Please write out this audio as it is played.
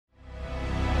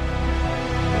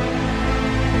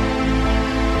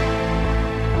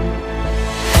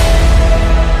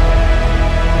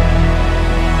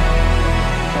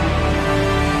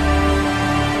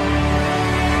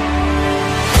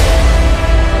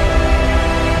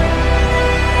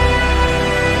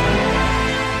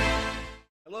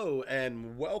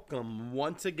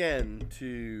once again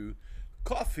to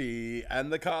Coffee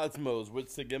and the Cosmos with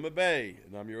Sagima Bay.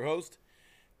 And I'm your host,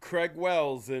 Craig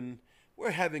Wells, and we're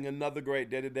having another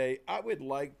great day today. I would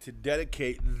like to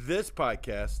dedicate this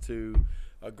podcast to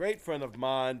a great friend of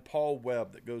mine, Paul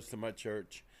Webb, that goes to my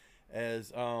church,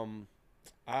 as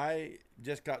I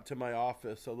just got to my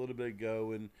office a little bit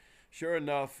ago, and sure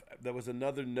enough, there was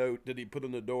another note that he put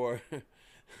on the door.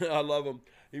 I love him.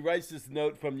 He writes this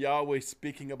note from Yahweh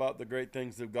speaking about the great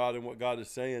things of God and what God is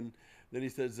saying. Then he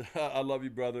says, I love you,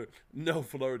 brother. No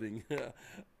flirting.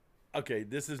 Okay,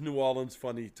 this is New Orleans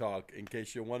funny talk, in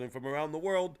case you're wondering from around the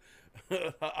world.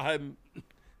 I'm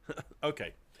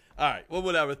okay. All right. Well,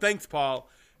 whatever. Thanks, Paul.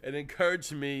 It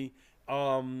encouraged me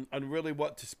on really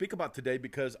what to speak about today,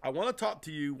 because I want to talk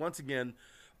to you once again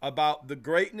about the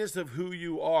greatness of who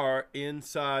you are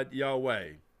inside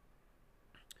Yahweh.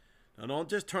 Now, don't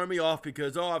just turn me off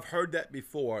because, I've heard that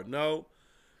before. No.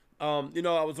 I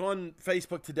was on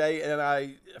Facebook today and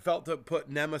I felt to put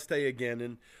namaste again.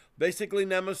 And basically,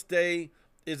 namaste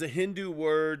is a Hindu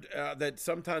word that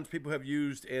sometimes people have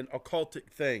used in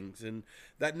occultic things. And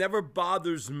that never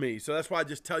bothers me. So that's why I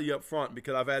just tell you up front,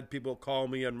 because I've had people call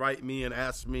me and write me and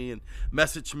ask me and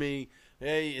message me,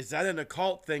 hey, is that an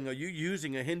occult thing? Are you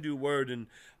using a Hindu word? And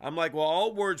I'm like, well,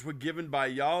 all words were given by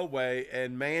Yahweh,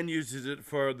 and man uses it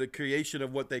for the creation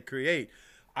of what they create.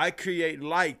 I create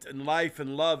light and life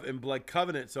and love and blood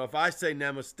covenant. So if I say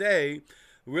namaste,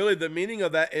 really the meaning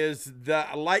of that is the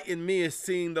light in me is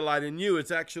seeing the light in you. It's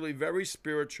actually very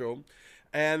spiritual.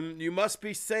 And you must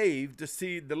be saved to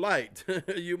see the light.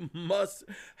 You must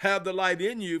have the light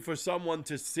in you for someone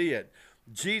to see it.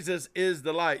 Jesus is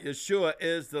the light. Yeshua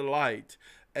is the light.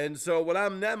 And so when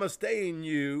I'm namasteing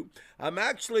you, I'm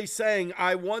actually saying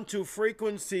I want to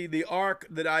frequency the arc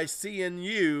that I see in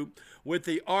you with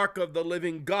the arc of the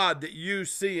living God that you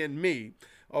see in me.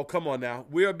 Oh, come on now.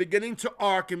 We are beginning to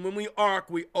arc, and when we arc,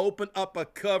 we open up a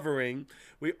covering.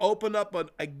 We open up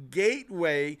a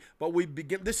gateway, but we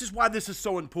begin. This is why this is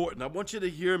so important. I want you to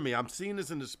hear me. I'm seeing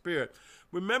this in the spirit.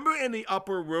 Remember in the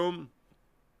upper room,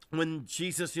 when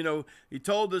Jesus, he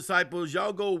told the disciples,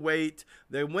 y'all go wait.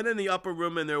 They went in the upper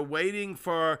room and they're waiting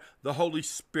for the Holy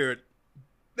Spirit.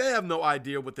 They have no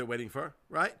idea what they're waiting for,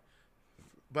 right?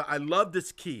 But I love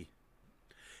this key.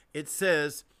 It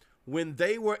says, when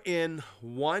they were in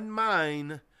one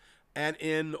mind and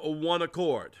in one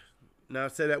accord. Now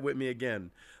say that with me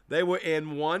again. They were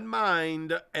in one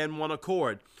mind and one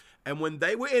accord. And when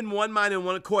they were in one mind and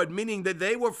one accord, meaning that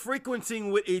they were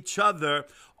frequencing with each other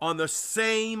on the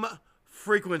same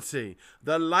frequency.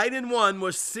 The light in one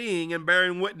was seeing and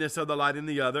bearing witness of the light in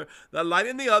the other. The light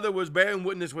in the other was bearing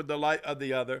witness with the light of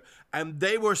the other. And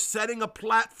they were setting a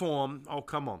platform. Oh,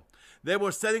 come on. They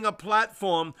were setting a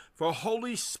platform for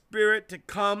Holy Spirit to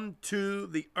come to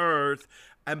the earth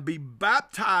and be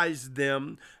baptized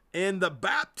them in the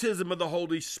baptism of the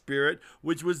Holy Spirit,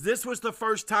 this was the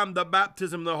first time the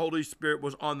baptism of the Holy Spirit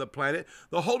was on the planet.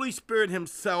 The Holy Spirit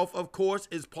himself, of course,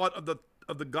 is part of the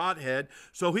Godhead.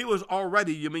 So he was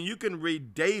already, you can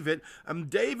read David, and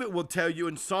David will tell you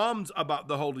in Psalms about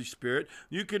the Holy Spirit.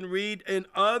 You can read in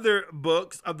other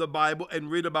books of the Bible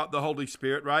and read about the Holy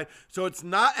Spirit, right? So it's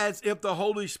not as if the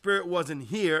Holy Spirit wasn't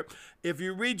here. If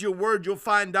you read your word, you'll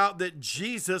find out that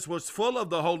Jesus was full of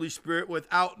the Holy Spirit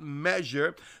without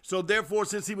measure. So therefore,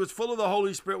 since he was full of the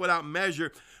Holy Spirit without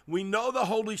measure, we know the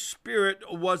Holy Spirit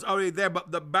was already there,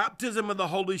 but the baptism of the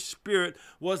Holy Spirit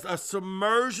was a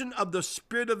submersion of the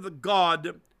Spirit of the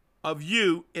God of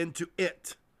you into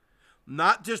it.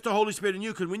 Not just the Holy Spirit in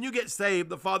you, because when you get saved,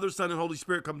 the Father, Son, and Holy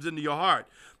Spirit comes into your heart,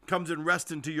 comes and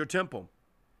rests into your temple,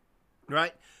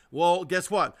 right? Well, guess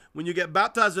what? When you get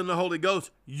baptized in the Holy Ghost,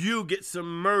 you get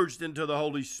submerged into the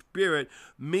Holy Spirit,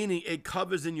 meaning it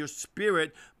covers in your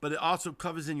spirit, but it also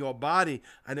covers in your body,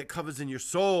 and it covers in your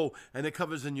soul, and it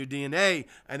covers in your DNA,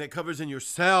 and it covers in your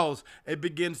cells. It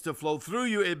begins to flow through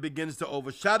you. It begins to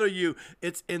overshadow you.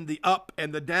 It's in the up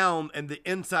and the down and the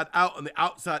inside out and the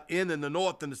outside in and the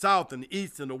north and the south and the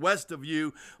east and the west of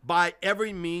you by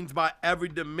every means, by every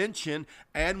dimension,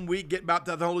 and we get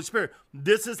baptized in the Holy Spirit.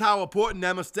 This is how important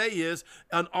namaste is.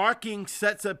 An arcing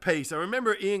sets a pace. I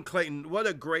remember Ian Clayton, what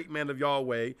a great man of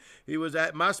Yahweh. He was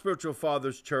at my spiritual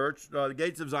father's church, the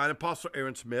Gates of Zion, Apostle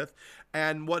Aaron Smith.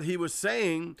 And what he was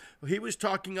saying, he was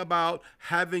talking about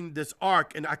having this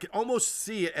ark. And I could almost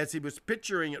see it as he was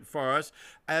picturing it for us,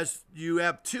 as you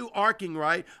have two arcing,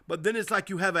 right? But then it's like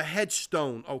you have a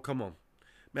headstone. Oh, come on.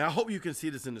 Man, I hope you can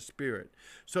see this in the spirit.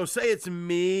 So say it's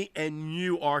me and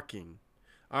you arcing.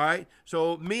 All right.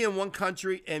 So me in one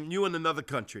country and you in another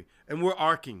country, and we're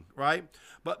arcing, right?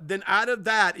 But then out of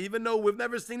that, even though we've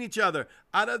never seen each other,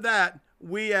 out of that,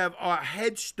 we have our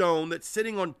headstone that's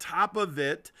sitting on top of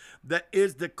it, that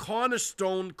is the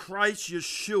cornerstone, Christ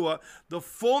Yeshua. The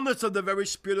fullness of the very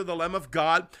Spirit of the Lamb of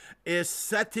God is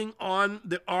setting on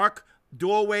the ark,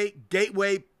 doorway,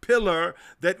 gateway, pillar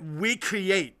that we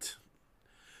create.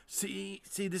 See,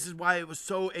 this is why it was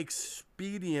so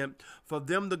expedient for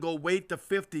them to go wait the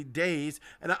 50 days.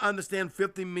 And I understand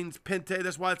 50 means Pente.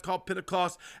 That's why it's called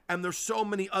Pentecost. And there's so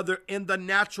many other in the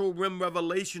natural realm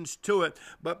revelations to it.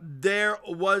 But there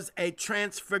was a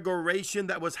transfiguration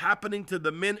that was happening to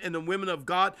the men and the women of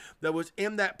God that was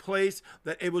in that place,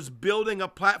 that it was building a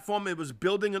platform. It was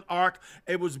building an ark.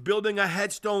 It was building a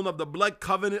headstone of the blood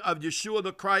covenant of Yeshua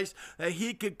the Christ, that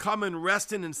he could come and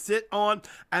rest in and sit on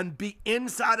and be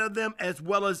inside of them as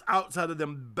well as outside of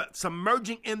them, but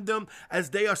submerging in them as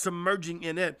they are submerging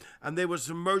in it. And they were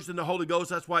submerged in the Holy Ghost.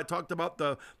 That's why I talked about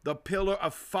the pillar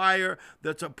of fire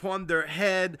that's upon their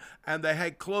head, and they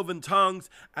had cloven tongues,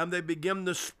 and they began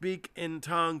to speak in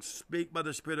tongues, speak by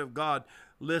the Spirit of God.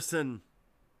 Listen,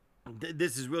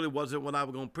 this is really wasn't what I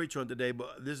was going to preach on today,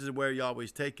 but this is where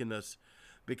Yahweh's taking us,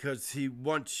 because he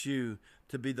wants you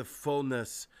to be the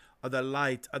fullness of the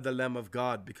light of the Lamb of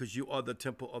God, because you are the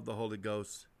temple of the Holy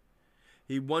Ghost.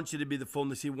 He wants you to be the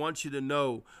fullness. He wants you to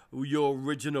know your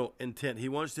original intent. He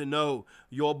wants to know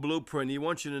your blueprint. He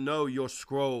wants you to know your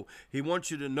scroll. He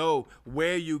wants you to know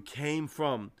where you came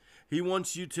from. He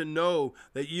wants you to know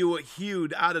that you were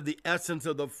hewed out of the essence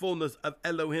of the fullness of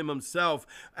Elohim himself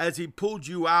as he pulled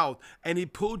you out. And he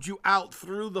pulled you out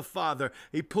through the Father.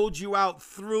 He pulled you out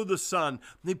through the Son.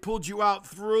 He pulled you out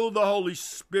through the Holy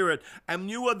Spirit. And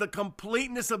you are the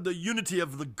completeness of the unity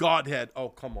of the Godhead. Oh,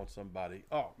 come on, somebody.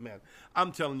 Oh, man.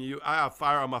 I'm telling you, I have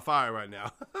fire on my fire right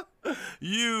now.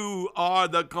 You are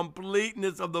the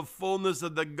completeness of the fullness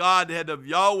of the Godhead of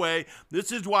Yahweh.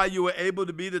 This is why you were able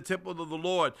to be the temple of the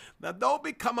Lord. Now, don't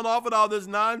be coming off with all this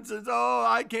nonsense. Oh,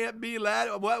 I can't be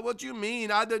that. What you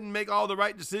mean? I didn't make all the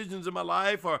right decisions in my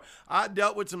life, or I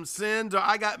dealt with some sins, or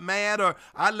I got mad, or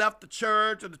I left the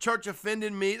church, or the church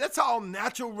offended me. That's all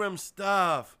natural realm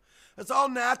stuff. That's all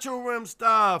natural realm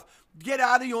stuff. Get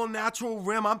out of your natural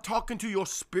realm. I'm talking to your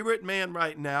spirit man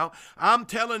right now. I'm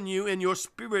telling you in your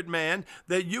spirit man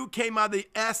that you came out of the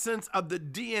essence of the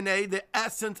DNA, the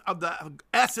essence of the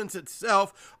essence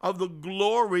itself, of the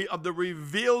glory, of the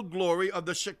revealed glory, of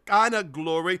the Shekinah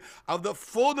glory, of the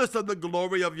fullness of the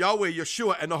glory of Yahweh,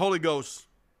 Yeshua, and the Holy Ghost.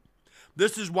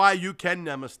 This is why you can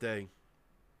namaste.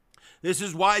 This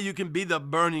is why you can be the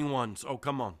burning ones. Oh,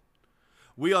 come on.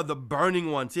 We are the burning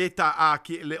ones. We are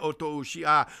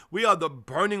the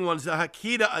burning ones. The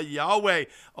Hakida of Yahweh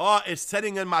is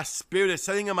setting in my spirit, is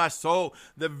setting in my soul.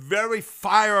 The very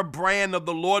firebrand of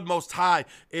the Lord Most High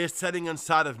is setting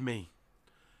inside of me.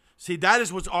 See, that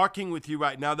is what's arcing with you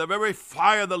right now. The very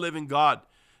fire of the living God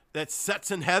that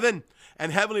sets in heaven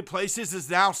and heavenly places is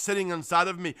now sitting inside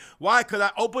of me. Why? Because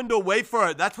I opened a way for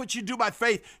it. That's what you do by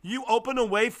faith. You open a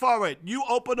way for it. You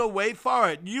open a way for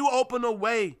it. You open a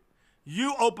way.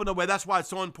 You open a way. That's why it's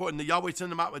so important that Yahweh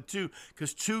send them out with two,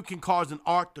 because two can cause an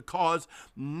ark to cause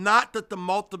not that the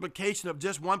multiplication of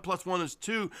just 1 + 1 is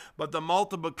 2, but the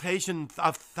multiplication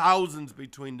of thousands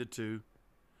between the two.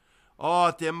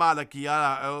 Yahweh,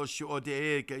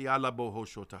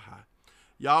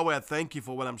 I thank you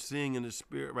for what I'm seeing in the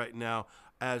spirit right now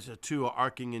as the two are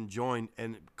arcing and joined,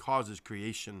 and it causes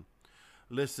creation.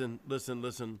 Listen, listen,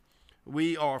 listen.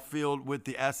 We are filled with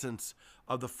the essence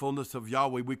of the fullness of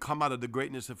Yahweh. We come out of the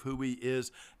greatness of who he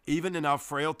is, even in our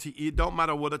frailty. It don't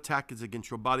matter what attack is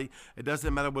against your body. It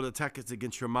doesn't matter what attack is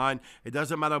against your mind. It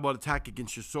doesn't matter what attack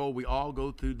against your soul. We all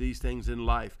go through these things in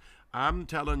life. I'm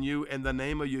telling you, in the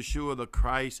name of Yeshua the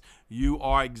Christ, you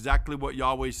are exactly what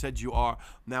Yahweh said you are.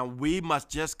 Now, we must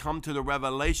just come to the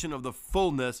revelation of the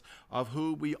fullness of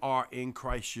who we are in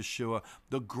Christ Yeshua,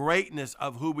 the greatness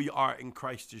of who we are in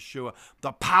Christ Yeshua,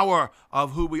 the power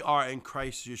of who we are in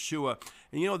Christ Yeshua.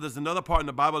 And you know, there's another part in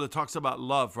the Bible that talks about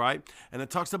love, right? And it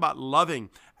talks about loving.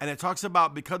 And it talks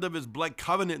about, because of his blood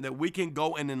covenant, that we can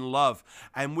go in and love.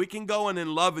 And we can go in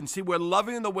and love and see, we're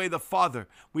loving the way the Father.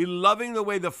 We're loving the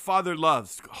way the Father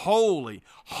loves. Holy,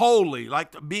 holy,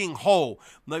 like being whole.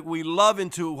 Like we love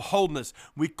into wholeness.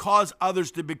 We cause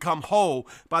others to become whole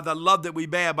by the love that we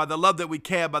bear, by the love that we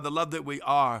care, by the love that we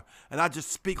are. And I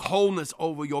just speak wholeness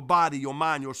over your body, your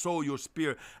mind, your soul, your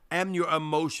spirit, and your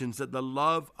emotions, that the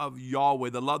love of Yahweh,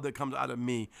 the love that comes out of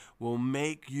me, will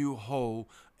make you whole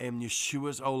in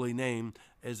Yeshua's holy name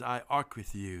as I arc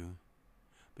with you,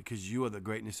 because you are the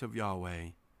greatness of Yahweh.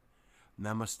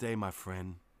 Namaste, my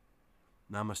friend.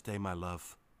 Namaste, my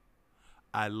love.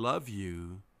 I love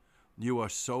you. You are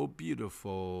so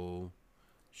beautiful.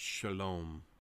 Shalom.